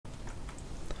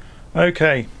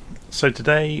Okay, so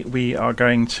today we are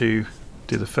going to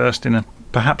do the first in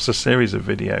perhaps a series of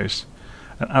videos,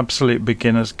 an absolute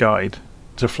beginner's guide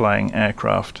to flying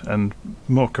aircraft, and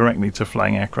more correctly to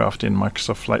flying aircraft in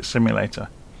Microsoft Flight Simulator.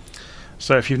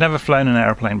 So if you've never flown an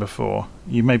aeroplane before,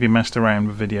 you maybe messed around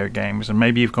with video games and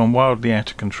maybe you've gone wildly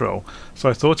out of control, so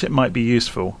I thought it might be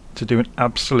useful to do an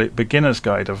absolute beginner's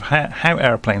guide of how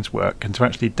airplanes work and to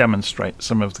actually demonstrate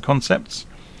some of the concepts.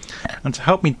 And to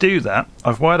help me do that,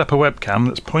 I've wired up a webcam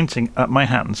that's pointing at my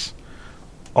hands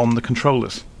on the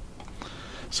controllers.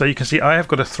 So you can see I have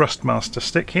got a Thrustmaster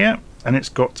stick here, and it's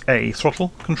got a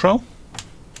throttle control,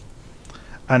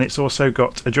 and it's also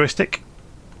got a joystick.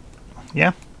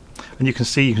 Yeah, and you can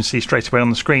see straight away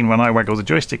on the screen when I waggle the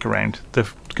joystick around, the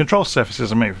control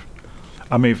surfaces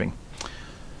are moving.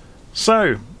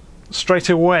 So straight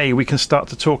away we can start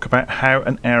to talk about how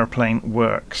an aeroplane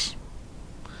works.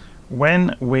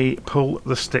 When we pull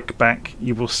the stick back,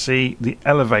 you will see the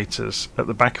elevators at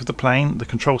the back of the plane, the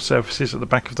control surfaces at the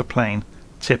back of the plane,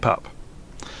 tip up.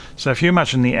 So if you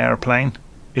imagine the aeroplane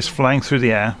is flying through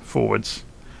the air forwards,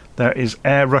 there is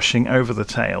air rushing over the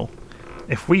tail.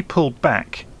 If we pull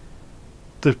back,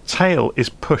 the tail is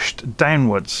pushed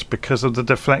downwards because of the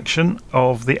deflection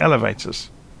of the elevators.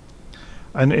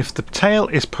 And if the tail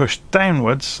is pushed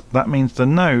downwards, that means the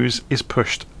nose is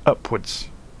pushed upwards,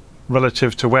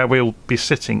 relative to where we'll be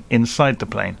sitting inside the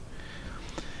plane.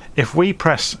 If we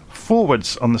press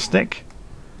forwards on the stick,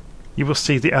 you will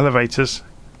see the elevators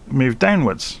move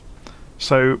downwards.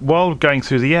 So while going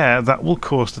through the air, that will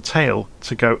cause the tail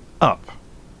to go up,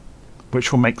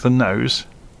 which will make the nose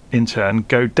in turn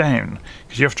go down,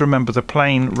 because you have to remember the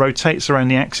plane rotates around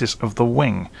the axis of the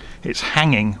wing. It's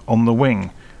hanging on the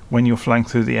wing when you're flying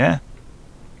through the air.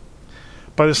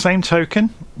 By the same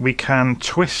token, we can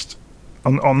twist.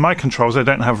 On my controls I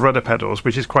don't have rudder pedals,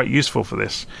 which is quite useful for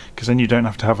this, because then you don't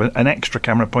have to have an extra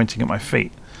camera pointing at my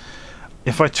feet.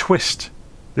 If I twist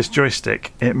this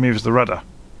joystick, it moves the rudder.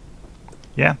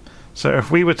 Yeah, so if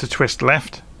we were to twist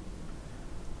left,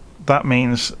 that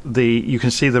means you can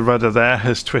see the rudder there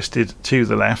has twisted to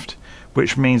the left,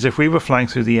 which means if we were flying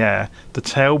through the air, the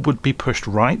tail would be pushed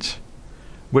right,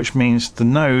 which means the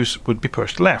nose would be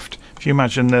pushed left. If you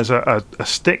imagine there's a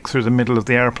stick through the middle of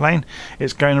the aeroplane,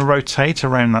 it's going to rotate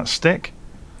around that stick.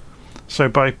 So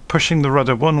by pushing the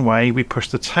rudder one way, we push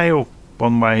the tail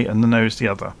one way and the nose the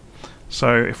other.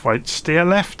 So if I steer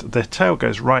left, the tail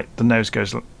goes right, the nose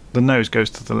goes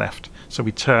to the left. So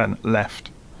we turn left.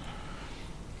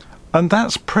 And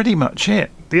that's pretty much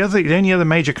it. The only other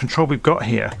major control we've got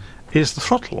here is the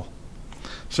throttle.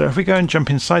 So if we go and jump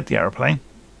inside the aeroplane,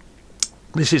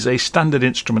 this is a standard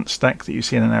instrument stack that you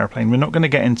see in an aeroplane. We're not going to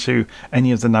get into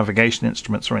any of the navigation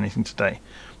instruments or anything today,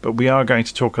 but we are going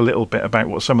to talk a little bit about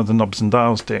what some of the knobs and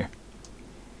dials do.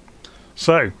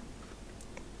 So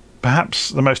perhaps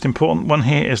the most important one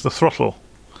here is the throttle.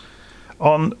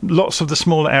 On lots of the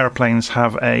smaller aeroplanes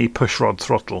have a pushrod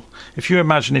throttle. If you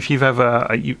imagine if you've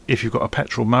got a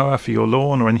petrol mower for your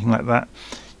lawn or anything like that,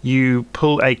 you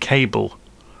pull a cable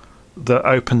that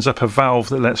opens up a valve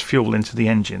that lets fuel into the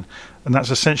engine, and that's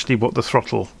essentially what the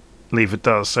throttle lever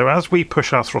does. So as we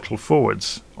push our throttle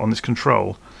forwards on this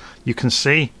control, you can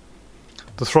see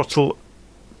the throttle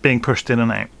being pushed in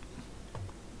and out.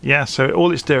 Yeah, so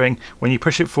all it's doing when you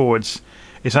push it forwards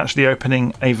is actually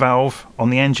opening a valve on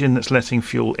the engine that's letting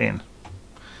fuel in.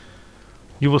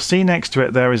 You will see next to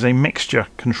it there is a mixture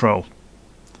control.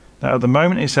 Now at the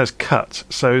moment it says cut,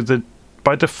 so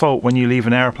by default when you leave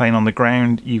an aeroplane on the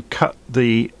ground you cut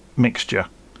the mixture.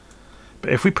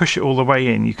 But if we push it all the way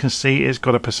in, you can see it's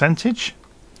got a percentage.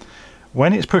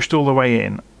 When it's pushed all the way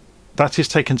in, that is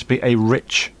taken to be a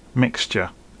rich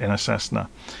mixture in a Cessna.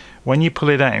 When you pull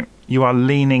it out, you are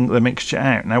leaning the mixture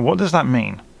out. Now what does that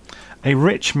mean? A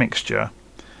rich mixture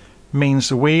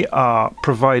means we are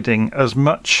providing as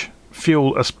much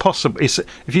fuel as possible.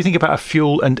 If you think about a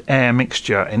fuel and air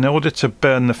mixture, in order to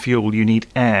burn the fuel you need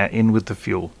air in with the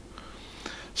fuel.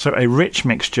 So a rich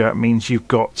mixture means you've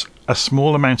got a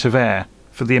small amount of air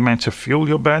for the amount of fuel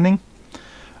you're burning,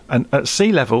 and at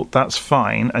sea level that's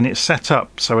fine, and it's set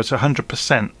up so at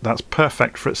 100% that's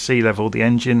perfect for at sea level. The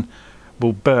engine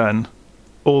will burn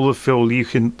all the fuel you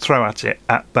can throw at it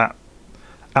at that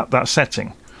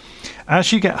setting.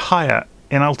 As you get higher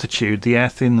in altitude, the air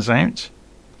thins out,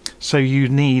 so you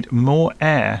need more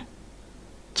air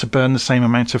to burn the same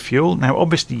amount of fuel. Now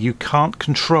obviously you can't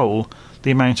control the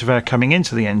amount of air coming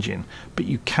into the engine, but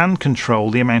you can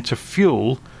control the amount of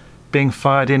fuel being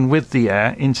fired in with the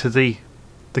air into the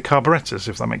carburetors,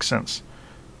 if that makes sense.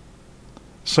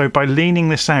 So by leaning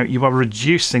this out, you are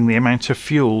reducing the amount of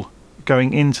fuel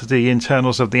going into the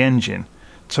internals of the engine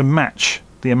to match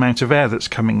the amount of air that's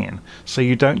coming in, so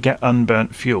you don't get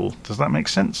unburnt fuel. Does that make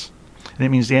sense? And it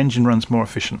means the engine runs more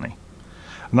efficiently.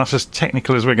 And that's as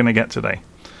technical as we're going to get today.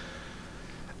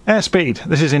 Airspeed.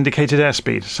 This is indicated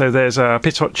airspeed. So there's a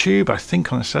pitot tube, I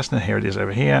think, on a Cessna. Here it is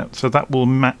over here. So that will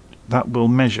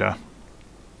measure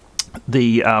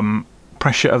the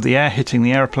pressure of the air hitting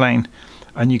the airplane,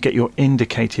 and you get your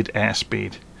indicated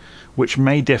airspeed, which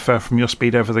may differ from your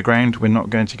speed over the ground. We're not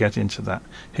going to get into that.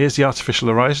 Here's the artificial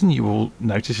horizon. You will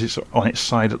notice it's on its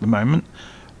side at the moment.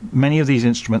 Many of these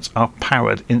instruments are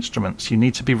powered instruments. You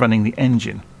need to be running the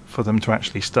engine for them to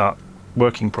actually start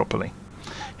working properly.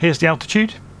 Here's the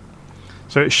altitude.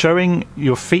 So it's showing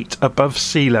your feet above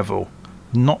sea level,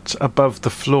 not above the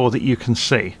floor that you can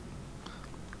see.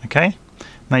 Okay?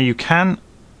 Now you can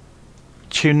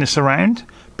tune this around,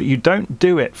 but you don't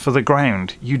do it for the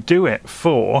ground. You do it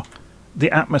for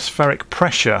the atmospheric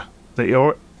pressure that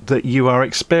you are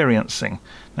experiencing.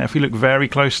 Now if you look very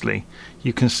closely,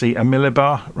 you can see a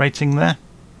millibar rating there.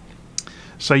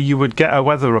 So you would get a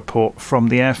weather report from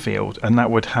the airfield, and that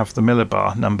would have the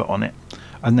millibar number on it,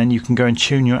 and then you can go and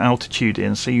tune your altitude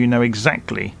in, so you know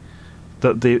exactly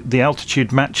that the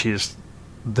altitude matches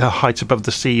the height above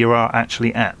the sea you are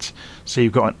actually at. So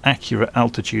you've got an accurate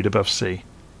altitude above sea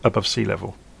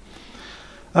level.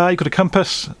 You've got a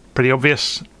compass, pretty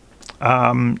obvious.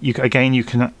 You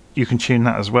can tune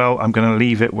that as well. I'm going to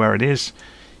leave it where it is.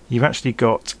 You've actually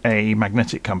got a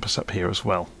magnetic compass up here as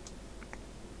well.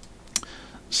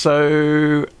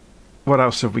 So what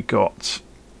else have we got?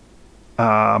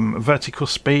 Vertical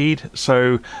speed,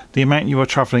 so the amount you are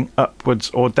travelling upwards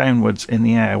or downwards in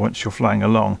the air once you're flying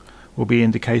along will be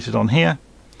indicated on here.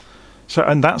 So,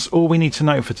 and that's all we need to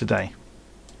know for today.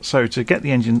 So to get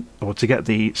the engine, or to get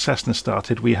the Cessna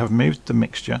started, we have moved the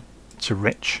mixture to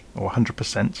rich, or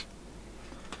 100%.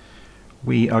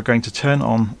 We are going to turn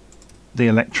on the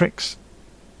electrics.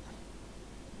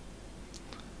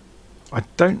 I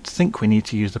don't think we need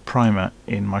to use the primer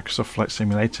in Microsoft Flight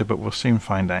Simulator, but we'll soon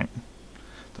find out.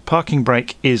 The parking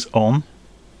brake is on,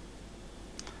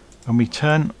 and we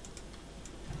turn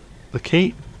the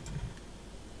key.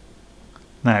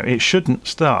 Now it shouldn't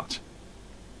start.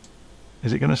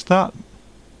 Is it going to start?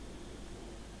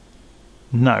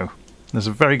 No. There's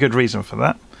a very good reason for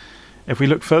that. If we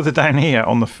look further down here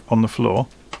on the floor,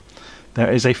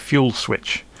 there is a fuel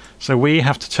switch. So we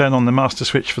have to turn on the master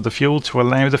switch for the fuel to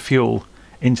allow the fuel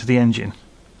into the engine.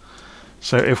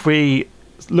 So if we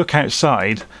look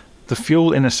outside, the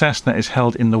fuel in a Cessna is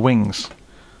held in the wings.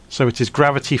 So it is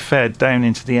gravity fed down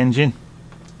into the engine.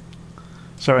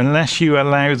 So unless you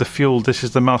allow the fuel, this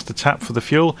is the master tap for the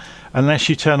fuel, unless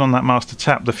you turn on that master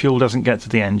tap, the fuel doesn't get to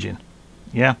the engine.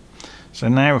 Yeah? So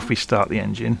now if we start the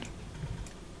engine,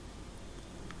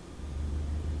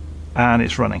 and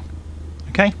it's running.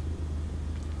 Okay?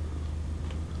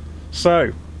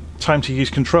 So, time to use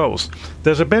controls.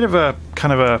 There's a bit of a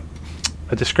kind of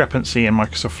a discrepancy in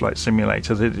Microsoft Flight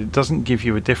Simulator that it doesn't give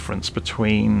you a difference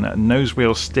between nose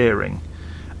wheel steering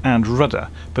and rudder,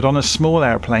 but on a small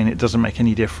airplane it doesn't make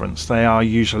any difference. They are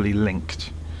usually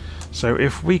linked. So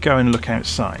if we go and look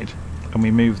outside and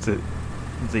we move the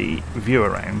view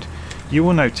around, you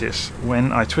will notice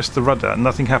when I twist the rudder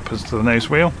nothing happens to the nose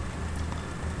wheel.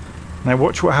 Now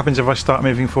watch what happens if I start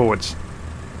moving forwards.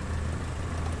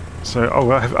 So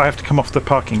I have to come off the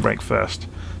parking brake first,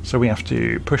 so we have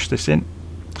to push this in,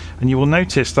 and you will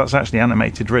notice that's actually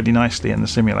animated really nicely in the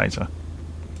simulator.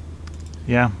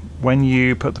 Yeah, when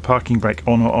you put the parking brake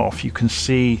on or off, you can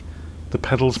see the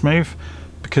pedals move,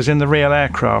 because in the real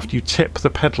aircraft you tip the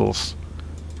pedals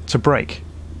to brake.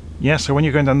 Yeah, so when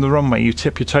you're going down the runway you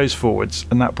tip your toes forwards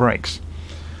and that brakes.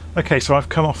 Okay, so I've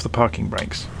come off the parking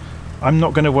brakes. I'm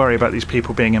not going to worry about these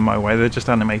people being in my way. They're just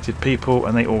animated people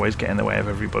and they always get in the way of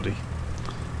everybody.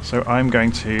 So I'm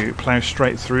going to plough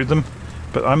straight through them,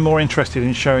 but I'm more interested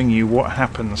in showing you what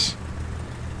happens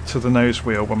to the nose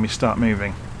wheel when we start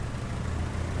moving.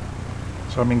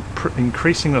 So I'm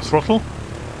increasing the throttle.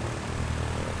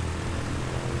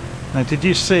 Now did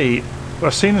you see,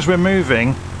 as soon as we're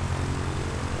moving,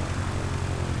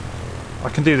 I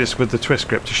can do this with the twist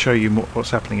grip to show you what's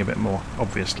happening a bit more,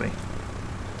 obviously.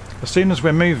 As soon as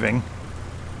we're moving,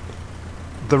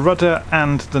 the rudder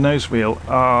and the nose wheel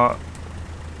are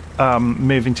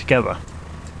moving together.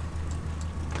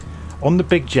 On the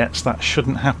big jets that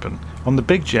shouldn't happen. On the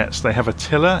big jets they have a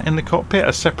tiller in the cockpit,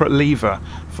 a separate lever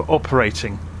for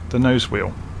operating the nose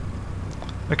wheel.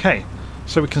 Okay,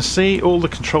 so we can see all the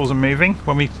controls are moving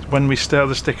when we stir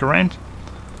the stick around.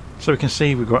 So we can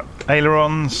see we've got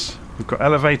ailerons, we've got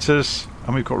elevators,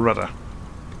 and we've got rudder.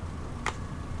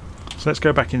 So let's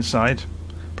go back inside,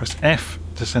 press F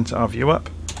to center our view up,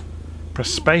 press Press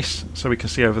space so we can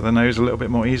see over the nose a little bit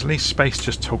more easily. Space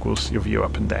just toggles your view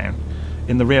up and down.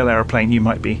 In the real aeroplane you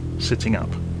might be sitting up.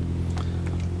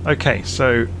 Okay,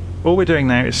 so all we're doing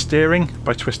now is steering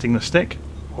by twisting the stick,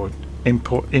 or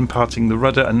imparting the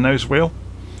rudder and nose wheel,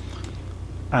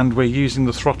 and we're using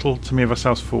the throttle to move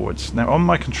ourselves forwards. Now on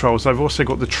my controls I've also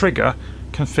got the trigger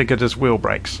configured as wheel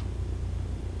brakes,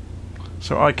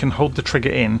 so I can hold the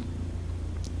trigger in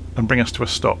and bring us to a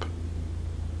stop.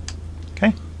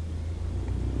 Okay,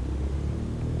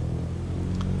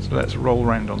 so let's roll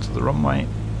round onto the runway.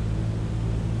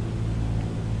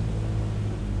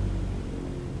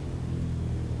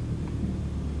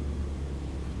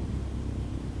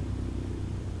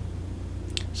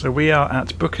 So we are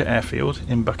at Booker Airfield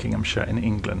in Buckinghamshire in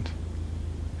England.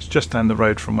 It's just down the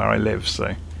road from where I live,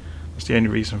 so that's the only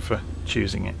reason for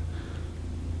choosing it.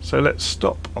 So let's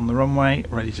stop on the runway,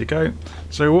 ready to go.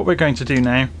 So what we're going to do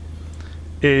now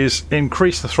is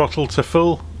increase the throttle to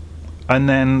full, and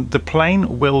then the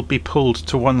plane will be pulled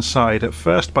to one side, at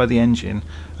first by the engine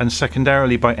and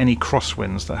secondarily by any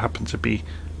crosswinds that happen to be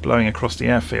blowing across the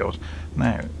airfield.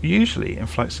 Now usually in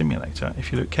Flight Simulator,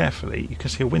 if you look carefully, you can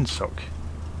see a windsock.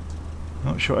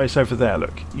 I'm not sure, it's over there,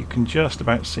 look, you can just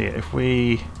about see it if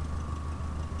we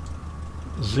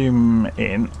zoom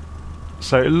in.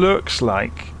 So it looks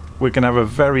like we're going to have a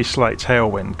very slight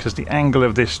tailwind, because the angle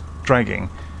of this dragging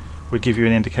would give you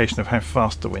an indication of how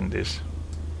fast the wind is.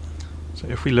 So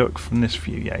if we look from this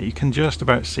view, yeah, you can just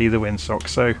about see the windsock.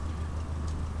 So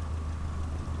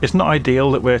it's not ideal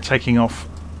that we're taking off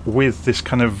with this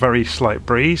kind of very slight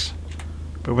breeze,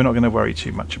 but we're not going to worry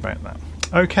too much about that.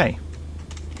 Okay.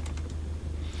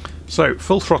 So,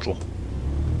 full throttle.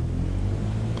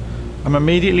 I'm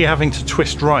immediately having to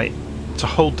twist right to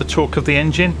hold the torque of the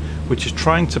engine, which is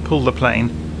trying to pull the plane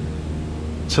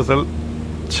to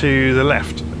the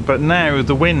left. But now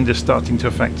the wind is starting to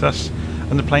affect us,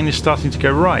 and the plane is starting to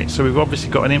go right. So we've obviously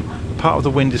got part of the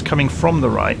wind is coming from the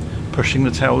right, pushing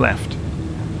the tail left.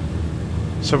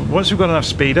 So once we've got enough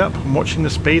speed up, I'm watching the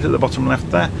speed at the bottom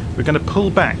left there, we're going to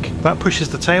pull back. That pushes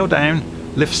the tail down,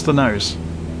 lifts the nose.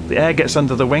 The air gets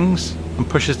under the wings and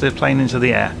pushes the plane into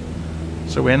the air.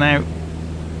 So we're now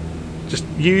just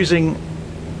using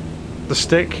the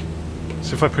stick.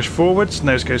 So if I push forwards,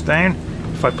 nose goes down.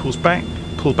 If I pull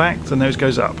back, the nose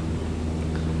goes up.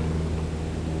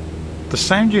 The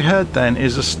sound you heard then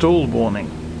is a stall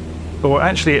warning, or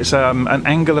actually it's an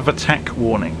angle of attack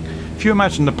warning. If you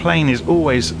imagine the plane is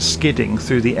always skidding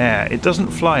through the air, it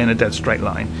doesn't fly in a dead straight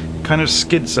line, it kind of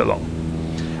skids along.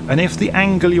 And if the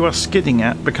angle you are skidding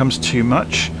at becomes too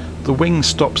much, the wing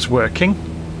stops working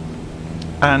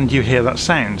and you hear that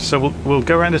sound. So we'll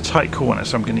go around a tight corner,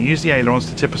 so I'm going to use the ailerons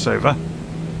to tip us over,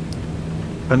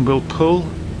 and we'll pull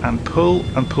and pull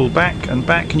and pull back,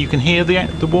 and you can hear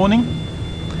the warning.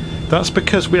 That's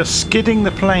because we are skidding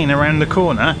the plane around the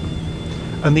corner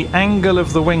and the angle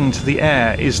of the wing to the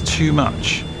air is too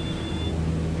much.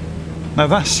 Now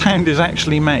that sound is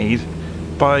actually made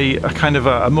by a kind of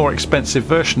a more expensive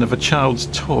version of a child's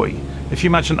toy. If you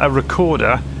imagine a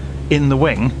recorder in the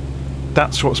wing,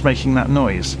 that's what's making that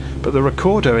noise. But the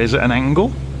recorder is at an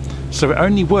angle, so it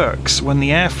only works when the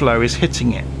airflow is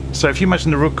hitting it. So if you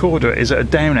imagine the recorder is at a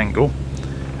down angle,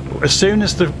 as soon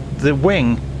as the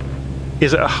wing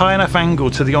is at a high enough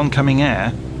angle to the oncoming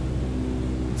air,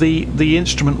 the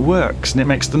instrument works and it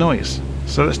makes the noise.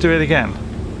 So let's do it again.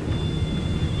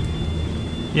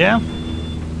 Yeah?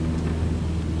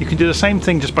 You can do the same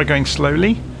thing just by going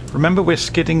slowly. Remember, we're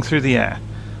skidding through the air.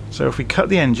 So if we cut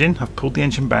the engine, I've pulled the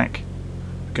engine back,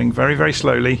 going very, very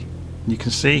slowly, and you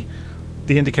can see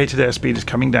the indicated airspeed is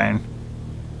coming down.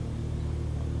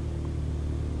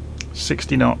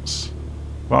 60 knots.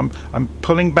 Well, I'm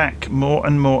pulling back more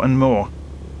and more and more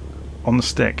on the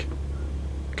stick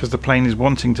because the plane is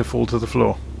wanting to fall to the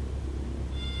floor.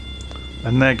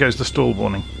 And there goes the stall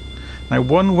warning. Now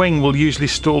one wing will usually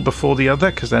stall before the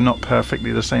other because they're not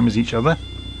perfectly the same as each other.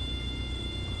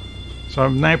 So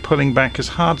I'm now pulling back as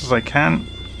hard as I can,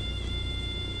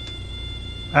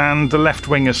 and the left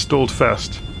wing has stalled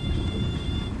first.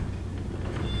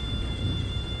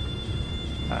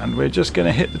 And we're just going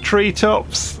to hit the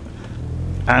treetops,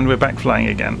 and we're back flying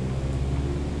again.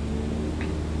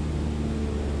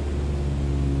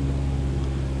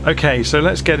 Okay, so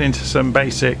let's get into some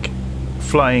basic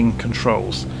flying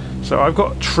controls. So I've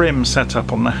got trim set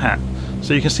up on the hat,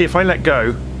 so you can see if I let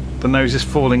go, the nose is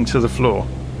falling to the floor.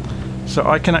 So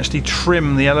I can actually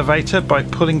trim the elevator by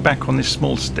pulling back on this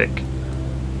small stick,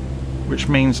 which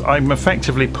means I'm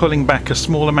effectively pulling back a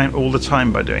small amount all the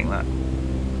time by doing that.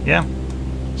 Yeah?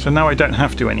 So now I don't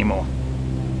have to anymore.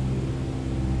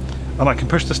 And I can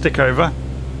push the stick over,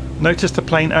 Notice the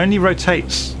plane only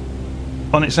rotates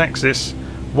on its axis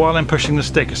while I'm pushing the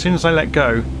stick. As soon as I let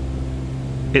go,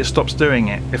 it stops doing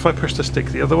it. If I push the stick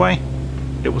the other way,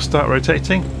 it will start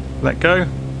rotating, let go,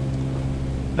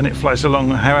 and it flies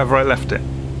along however I left it.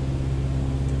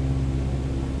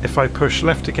 If I push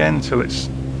left again till it's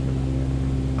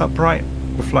upright,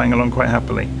 we're flying along quite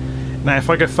happily. Now if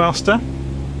I go faster,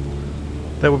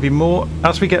 there will be more.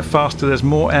 As we get faster, there's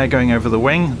more air going over the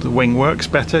wing works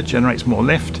better, generates more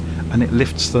lift, and it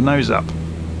lifts the nose up.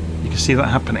 You can see that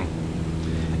happening.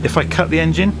 If I cut the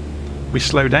engine, we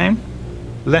slow down,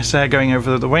 less air going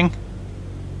over the wing,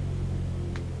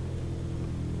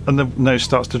 and the nose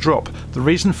starts to drop. The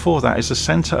reason for that is the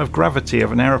centre of gravity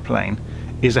of an aeroplane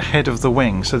is ahead of the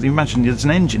wing. So imagine there's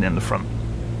an engine in the front.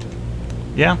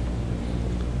 Yeah?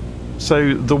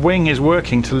 So the wing is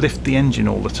working to lift the engine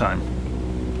all the time.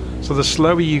 So the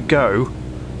slower you go,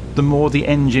 the more the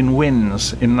engine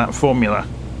wins in that formula.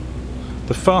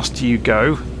 The faster you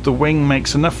go, the wing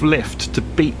makes enough lift to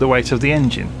beat the weight of the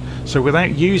engine. So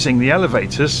without using the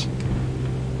elevators,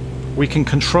 we can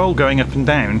control going up and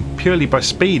down purely by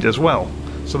speed as well.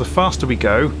 So the faster we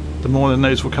go, the more the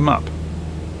nose will come up.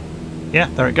 Yeah,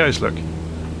 there it goes, look.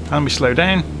 And we slow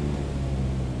down,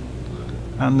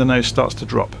 and the nose starts to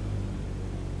drop.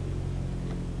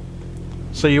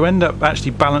 So you end up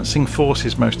actually balancing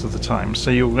forces most of the time.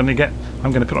 So you're going to get,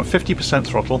 I'm going to put on 50%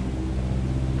 throttle,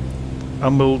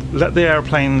 and we'll let the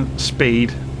airplane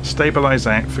speed stabilize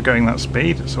out for going that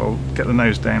speed. So I'll get the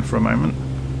nose down for a moment.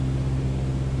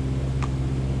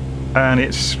 And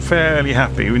it's fairly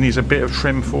happy. We need a bit of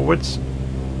trim forwards.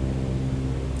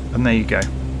 And there you go.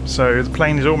 So the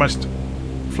plane is almost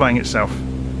flying itself.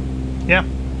 Yeah.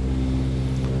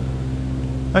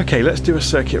 Okay, let's do a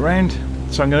circuit round.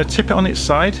 So I'm going to tip it on its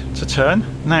side to turn.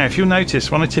 Now if you'll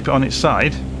notice, when I tip it on its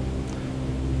side,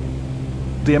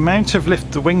 the amount of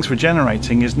lift the wings were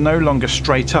generating is no longer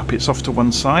straight up, it's off to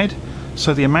one side.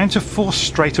 So the amount of force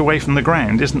straight away from the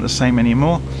ground isn't the same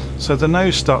anymore. So the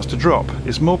nose starts to drop.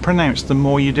 It's more pronounced the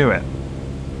more you do it.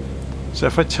 So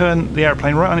if I turn the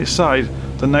airplane right on its side,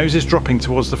 the nose is dropping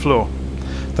towards the floor.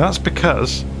 That's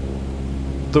because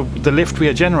the lift we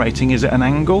are generating is at an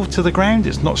angle to the ground.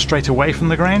 It's not straight away from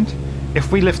the ground.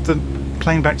 If we lift the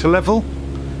plane back to level,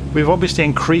 we've obviously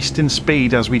increased in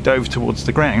speed as we dove towards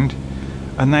the ground,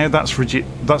 and now that's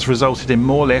resulted in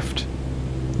more lift.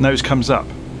 Nose comes up,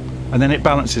 and then it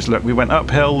balances. Look, we went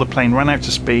uphill, the plane ran out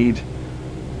of speed,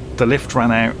 the lift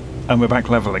ran out, and we're back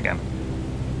level again.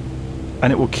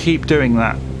 And it will keep doing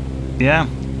that. Yeah,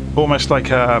 almost like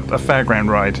a fairground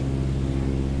ride,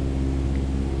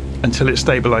 until it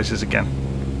stabilizes again.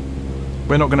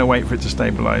 We're not going to wait for it to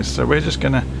stabilize, so we're just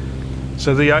going to.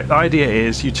 So the idea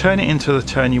is you turn it into the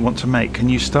turn you want to make,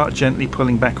 and you start gently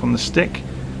pulling back on the stick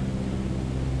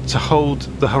to hold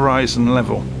the horizon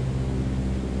level.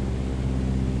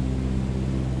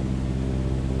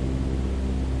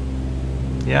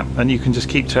 Yeah, and you can just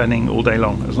keep turning all day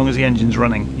long. As long as the engine's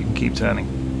running, you can keep turning.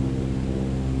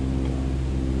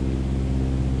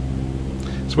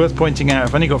 It's worth pointing out,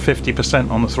 I've only got 50%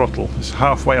 on the throttle. It's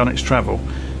halfway on its travel.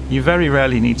 You very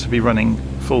rarely need to be running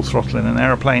full throttle in an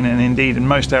aeroplane, and indeed in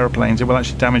most aeroplanes it will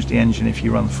actually damage the engine if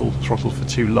you run full throttle for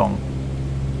too long.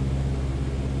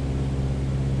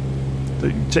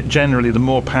 Generally, the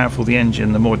more powerful the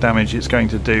engine, the more damage it's going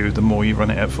to do, the more you run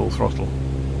it at full throttle.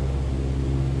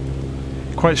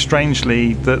 Quite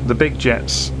strangely, the big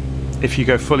jets, if you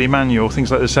go fully manual,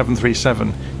 things like the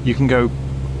 737, you can go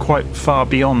quite far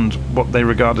beyond what they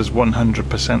regard as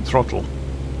 100% throttle,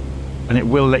 and it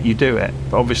will let you do it,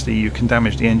 but obviously you can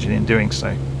damage the engine in doing so.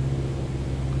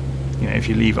 You know, if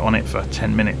you leave it on it for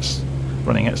 10 minutes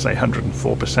running at say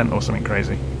 104% or something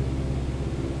crazy.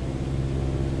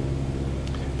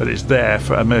 But it's there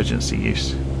for emergency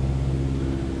use.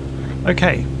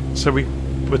 Okay, so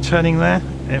we're turning there.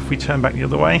 If we turn back the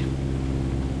other way,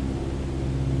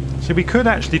 so we could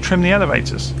actually trim the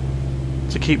elevators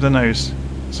to keep the nose.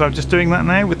 So I'm just doing that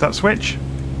now with that switch,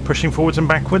 pushing forwards and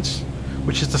backwards,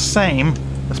 which is the same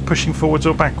as pushing forwards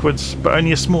or backwards, but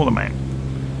only a small amount.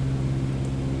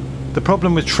 The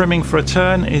problem with trimming for a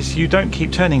turn is you don't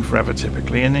keep turning forever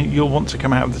typically, and you'll want to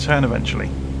come out of the turn eventually.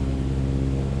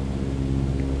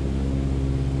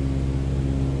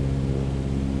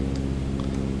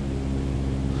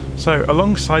 So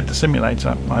alongside the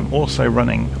simulator, I'm also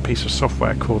running a piece of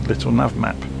software called Little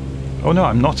Navmap. Oh no,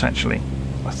 I'm not actually.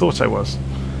 I thought I was.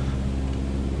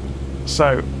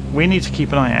 So we need to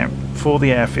keep an eye out for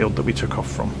the airfield that we took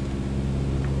off from.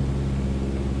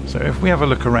 So if we have a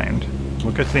look around,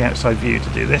 we'll go to the outside view to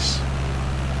do this.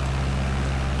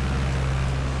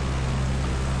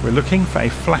 We're looking for a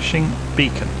flashing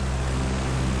beacon.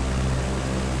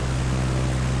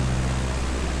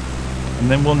 and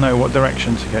then we'll know what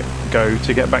direction to go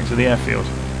to get back to the airfield.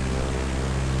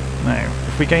 Now,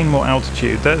 if we gain more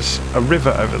altitude, there's a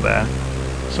river over there,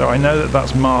 so I know that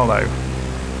that's Marlow.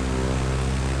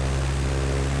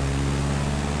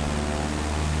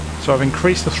 So I've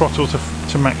increased the throttle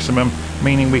to maximum,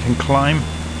 meaning we can climb,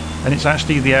 and it's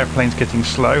actually the airplane's getting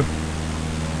slow.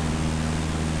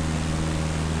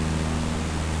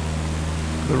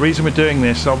 The reason we're doing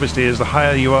this obviously is the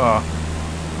higher you are,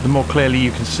 the more clearly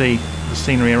you can see the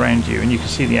scenery around you, and you can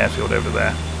see the airfield over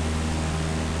there.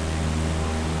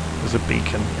 There's a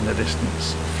beacon in the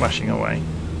distance flashing away.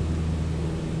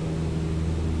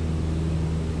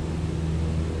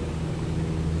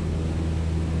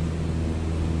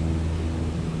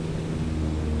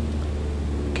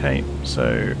 Okay,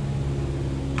 so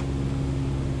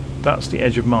that's the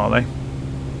edge of Marlow.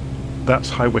 That's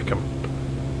High Wycombe.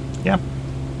 Yeah.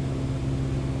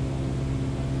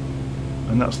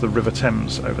 And that's the River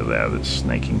Thames over there that's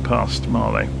snaking past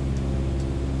Marlow.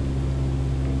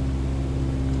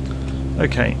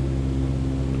 Okay.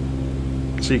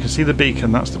 So you can see the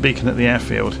beacon, that's the beacon at the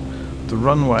airfield. The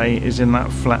runway is in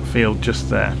that flat field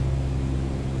just there.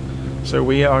 So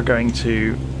we are going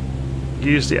to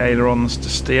use the ailerons to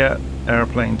steer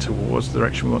aeroplane towards the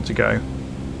direction we want to go.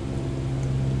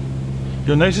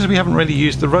 You'll notice we haven't really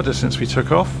used the rudder since we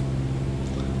took off.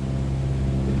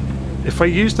 If I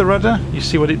use the rudder, you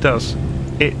see what it does.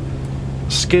 It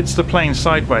skids the plane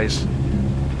sideways.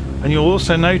 And you'll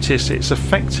also notice it's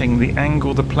affecting the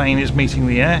angle the plane is meeting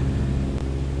the air.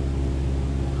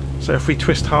 So if we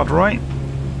twist hard right,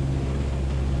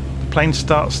 the plane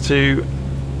starts to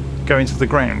go into the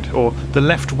ground, or the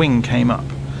left wing came up.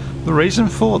 The reason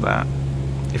for that,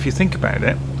 if you think about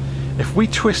it, if we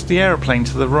twist the aeroplane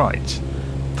to the right,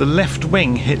 the left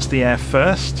wing hits the air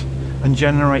first and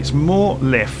generates more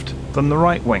lift than the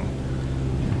right wing.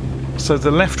 So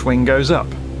the left wing goes up.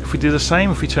 If we do the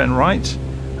same, if we turn right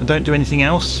and don't do anything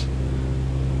else,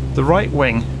 the right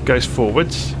wing goes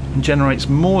forwards and generates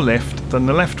more lift than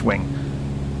the left wing.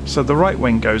 So the right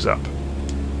wing goes up.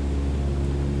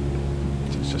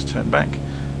 Turn back.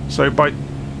 So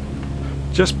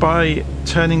just by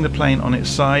turning the plane on its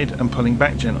side and pulling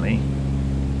back gently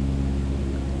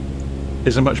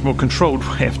is a much more controlled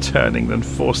way of turning than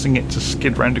forcing it to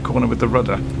skid round a corner with the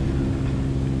rudder.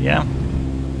 Yeah?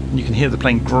 You can hear the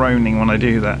plane groaning when I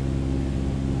do that.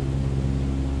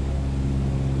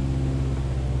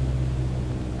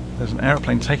 There's an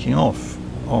aeroplane taking off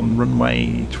on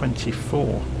runway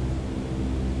 24.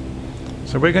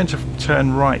 So we're going to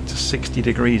turn right to 60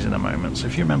 degrees in a moment. So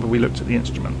if you remember, we looked at the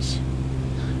instruments.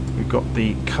 We've got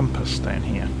the compass down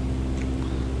here.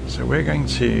 So we're going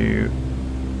to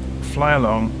fly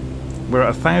along. We're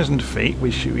at 1,000 feet.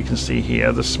 We can see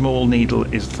here the small needle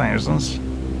is thousands.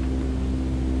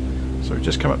 So we've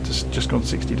just come up to just gone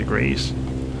 60 degrees.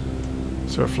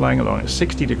 So we're flying along at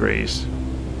 60 degrees.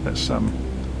 Let's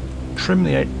trim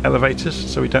the elevators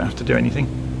so we don't have to do anything.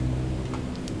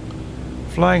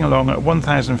 Flying along at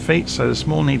 1,000 feet, so the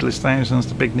small needle is thousands,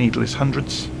 the big needle is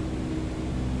hundreds.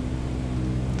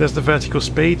 There's the vertical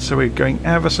speed, so we're going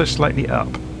ever so slightly up.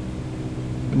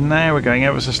 But now we're going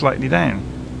ever so slightly down.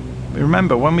 But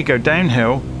remember, when we go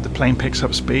downhill, the plane picks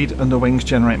up speed and the wings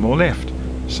generate more lift.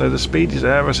 So the speed is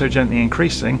ever so gently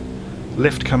increasing.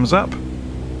 Lift comes up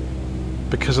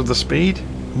because of the speed,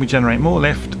 and we generate more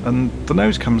lift, and the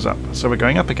nose comes up, so we're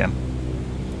going up again.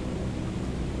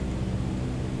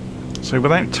 So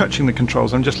without touching the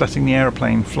controls, I'm just letting the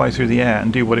aeroplane fly through the air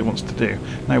and do what it wants to do.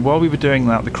 Now while we were doing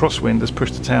that, the crosswind has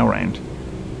pushed the tail round.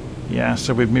 Yeah,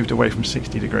 so we've moved away from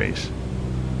 60 degrees.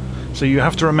 So you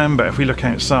have to remember, if we look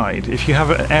outside, if you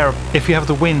have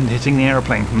the wind hitting the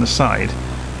aeroplane from the side,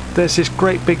 there's this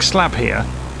great big slab here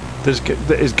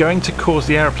that is going to cause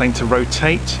the aeroplane to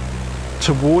rotate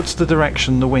towards the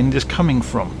direction the wind is coming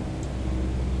from.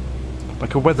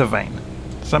 Like a weather vane.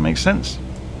 Does that make sense?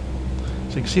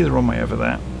 So you can see the runway over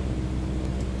there.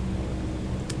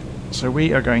 So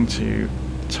we are going to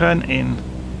turn in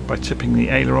by tipping the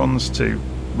ailerons to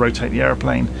rotate the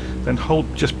aeroplane, then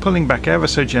hold, just pulling back ever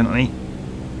so gently.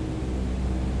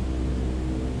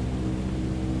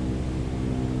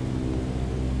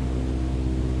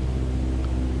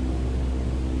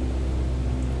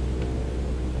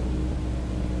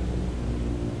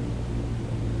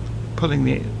 Pulling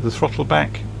the throttle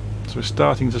back, so we're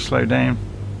starting to slow down.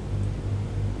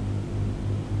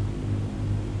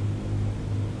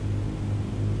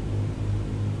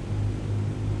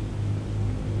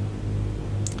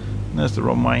 There's the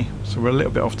runway, so we're a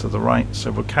little bit off to the right,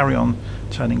 so we'll carry on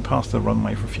turning past the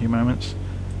runway for a few moments.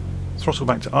 Throttle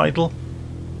back to idle.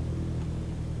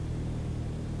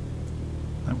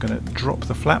 And going to drop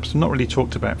the flaps. I've not really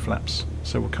talked about flaps,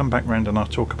 so we'll come back round and I'll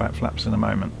talk about flaps in a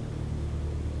moment.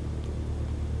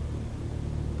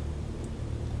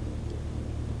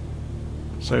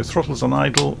 So throttle's on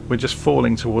idle, we're just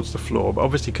falling towards the floor, but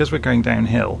obviously because we're going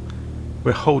downhill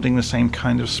we're holding the same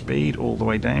kind of speed all the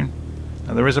way down.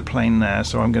 Now there is a plane there,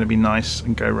 so I'm going to be nice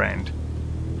and go round.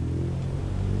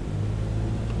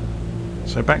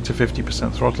 So back to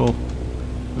 50% throttle,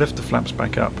 lift the flaps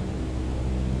back up.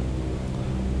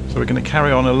 So we're going to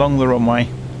carry on along the runway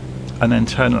and then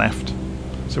turn left.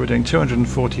 So we're doing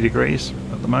 240 degrees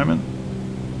at the moment.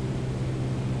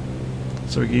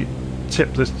 So we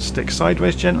tip the stick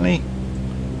sideways gently,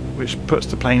 which puts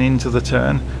the plane into the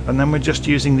turn, and then we're just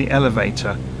using the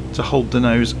elevator to hold the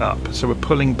nose up, so we're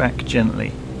pulling back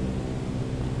gently.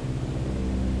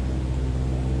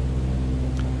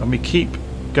 And we keep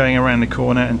going around the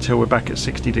corner until we're back at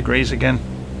 60 degrees again.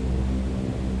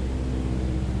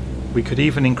 We could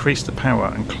even increase the power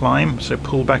and climb, so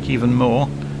pull back even more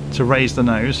to raise the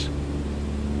nose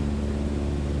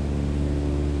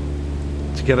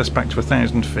to get us back to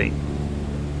 1,000 feet.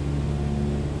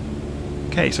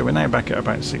 Okay, so we're now back at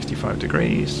about 65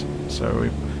 degrees, so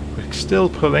we're still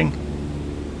pulling.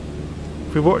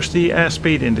 If we watch the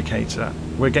airspeed indicator,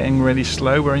 we're getting really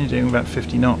slow. We're only doing about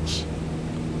 50 knots,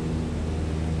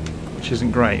 which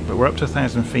isn't great, but we're up to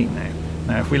 1,000 feet now.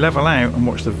 Now if we level out and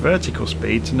watch the vertical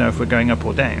speed to know if we're going up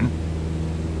or down,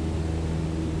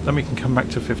 then we can come back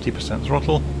to 50%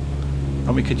 throttle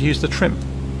and we could use the trim.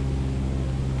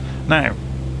 Now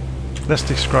let's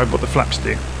describe what the flaps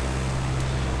do.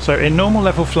 So in normal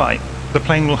level flight the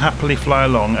plane will happily fly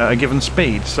along at a given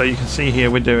speed, so you can see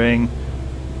here we're doing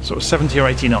sort of 70 or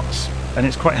 80 knots and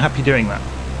it's quite happy doing that.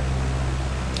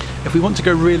 If we want to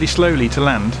go really slowly to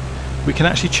land, we can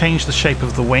actually change the shape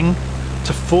of the wing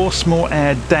to force more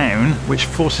air down, which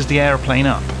forces the aeroplane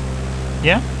up.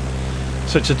 Yeah?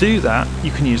 So to do that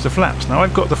you can use the flaps. Now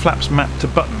I've got the flaps mapped to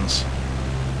buttons,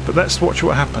 but let's watch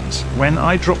what happens. When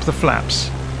I drop the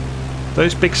flaps,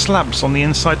 those big slabs on the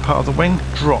inside part of the wing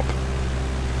drop.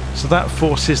 So that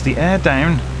forces the air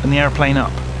down and the airplane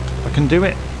up. I can do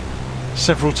it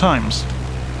several times.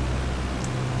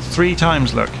 3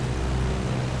 times, look.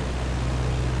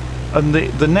 And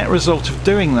the net result of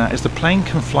doing that is the plane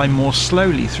can fly more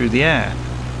slowly through the air,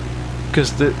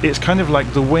 because it's kind of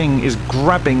like the wing is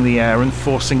grabbing the air and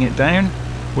forcing it down,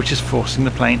 which is forcing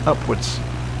the plane upwards.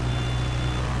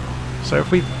 So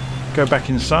if we go back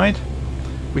inside,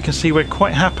 we can see we're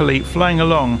quite happily flying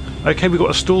along. Okay, we've got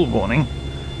a stall warning,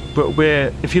 but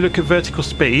if you look at vertical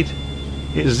speed,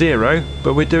 it's 0,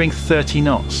 but we're doing 30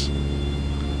 knots.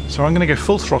 So I'm going to go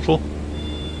full throttle,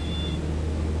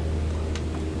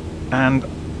 and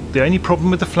the only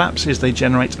problem with the flaps is they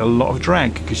generate a lot of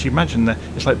drag, because you imagine that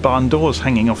it's like barn doors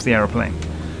hanging off the aeroplane.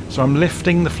 So I'm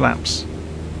lifting the flaps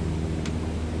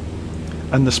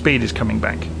and the speed is coming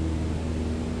back.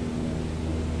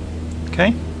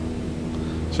 Okay,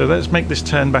 so let's make this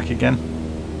turn back again.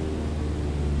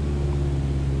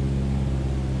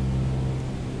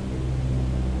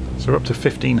 So we're up to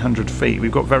 1,500 feet.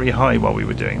 We've got very high while we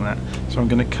were doing that. So I'm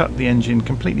going to cut the engine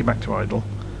completely back to idle,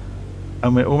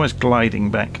 and we're almost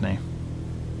gliding back now.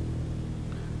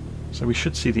 So we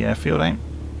should see the airfield out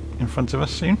in front of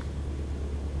us soon.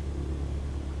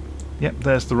 Yep,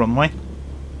 there's the runway.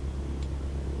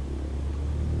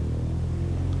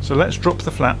 So let's drop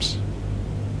the flaps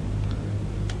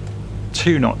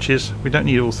 2 notches. We don't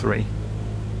need all 3.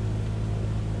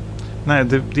 Now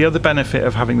the other benefit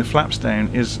of having the flaps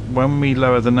down is when we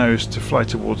lower the nose to fly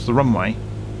towards the runway,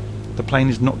 the plane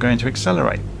is not going to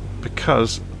accelerate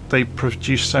because they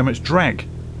produce so much drag.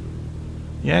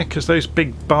 Yeah, because those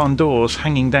big barn doors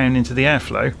hanging down into the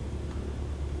airflow,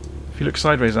 if you look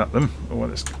sideways at them, or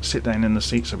let's sit down in the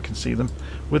seat so we can see them,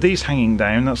 with these hanging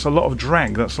down, that's a lot of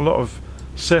drag, that's a lot of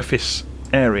surface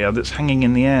area that's hanging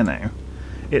in the air now.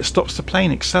 It stops the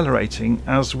plane accelerating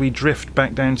as we drift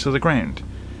back down to the ground.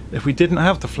 If we didn't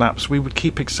have the flaps, we would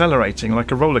keep accelerating like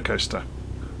a roller coaster.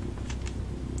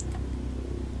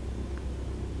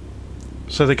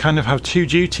 So they kind of have 2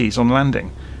 duties on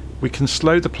landing. We can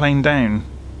slow the plane down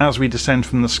as we descend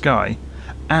from the sky,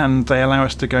 and they allow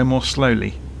us to go more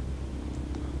slowly.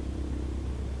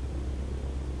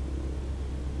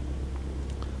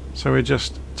 So we're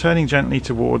just turning gently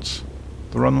towards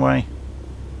the runway.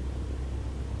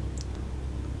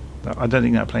 I don't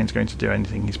think that plane's going to do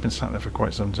anything. He's been sat there for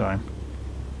quite some time.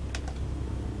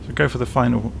 So go for the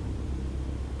final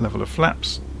level of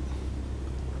flaps.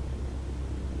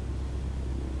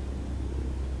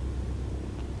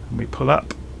 And we pull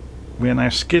up. We are now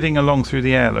skidding along through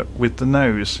the air, look, with the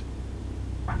nose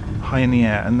high in the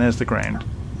air, and there's the ground.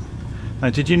 Now,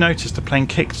 did you notice the plane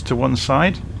kicked to one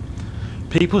side?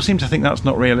 People seem to think that's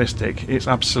not realistic. It's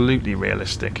absolutely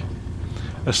realistic.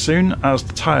 As soon as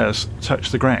the tyres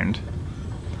touch the ground,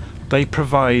 they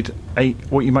provide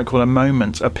what you might call a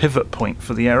moment, a pivot point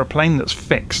for the aeroplane that's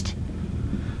fixed.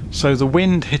 So the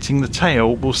wind hitting the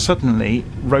tail will suddenly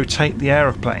rotate the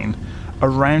aeroplane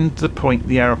around the point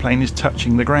the aeroplane is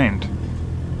touching the ground,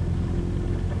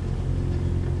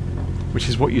 which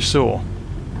is what you saw.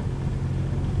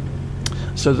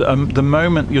 So the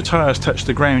moment your tyres touch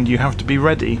the ground, you have to be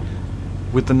ready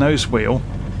with the nose wheel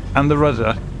and the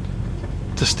rudder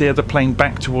to steer the plane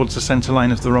back towards the centre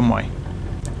line of the runway.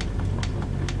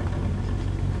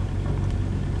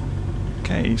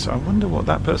 Okay, so I wonder what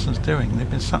that person's doing. They've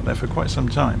been sat there for quite some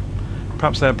time.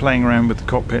 Perhaps they're playing around with the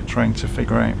cockpit trying to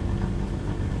figure out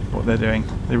what they're doing.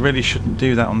 They really shouldn't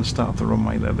do that on the start of the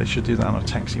runway though. They should do that on a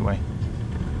taxiway.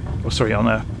 Or sorry, on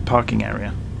a parking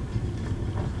area.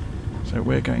 So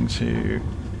we're going to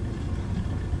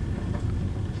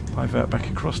divert back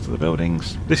across to the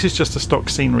buildings. This is just a stock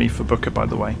scenery for Booker, by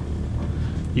the way.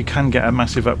 You can get a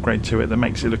massive upgrade to it that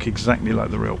makes it look exactly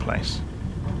like the real place.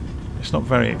 It's not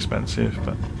very expensive,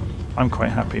 but I'm quite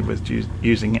happy with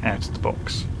using it out of the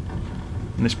box.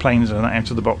 And this plane's an out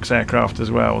of the box aircraft as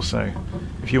well, so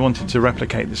if you wanted to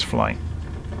replicate this flight,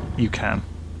 you can.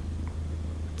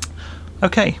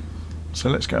 Okay, so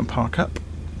let's go and park up.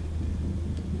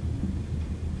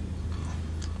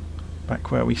 Back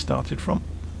where we started from.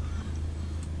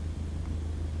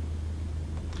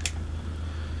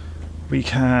 We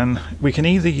can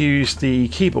either use the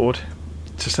keyboard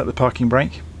to set the parking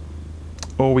brake,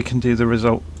 or we can do the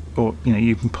result, or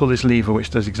you can pull this lever which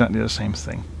does exactly the same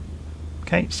thing.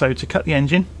 Okay, so to cut the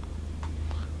engine,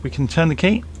 we can turn the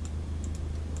key,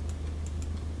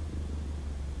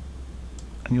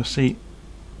 and you'll see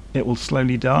it will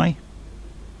slowly die.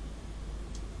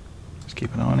 Just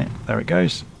keep an eye on it. There it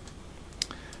goes.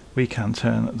 We can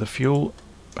turn the fuel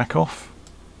back off.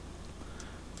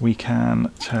 We can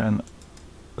turn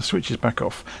the switches back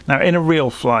off. Now, in a real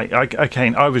flight,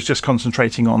 I was just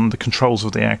concentrating on the controls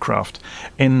of the aircraft.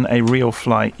 In a real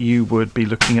flight, you would be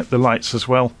looking at the lights as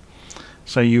well.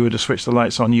 So you would have switched the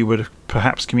lights on. You would have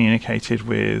perhaps communicated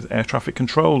with air traffic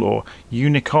control, or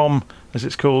Unicom, as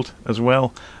it's called, as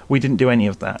well. We didn't do any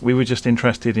of that. We were just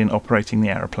interested in operating the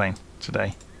aeroplane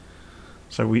today.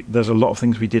 So there's a lot of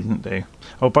things we didn't do.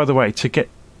 Oh, by the way, to get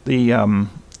the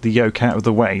yoke out of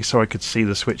the way so I could see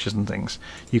the switches and things,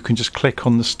 you can just click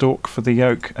on the stalk for the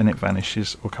yoke and it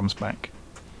vanishes or comes back.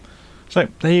 So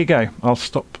there you go. I'll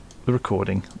stop the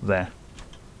recording there.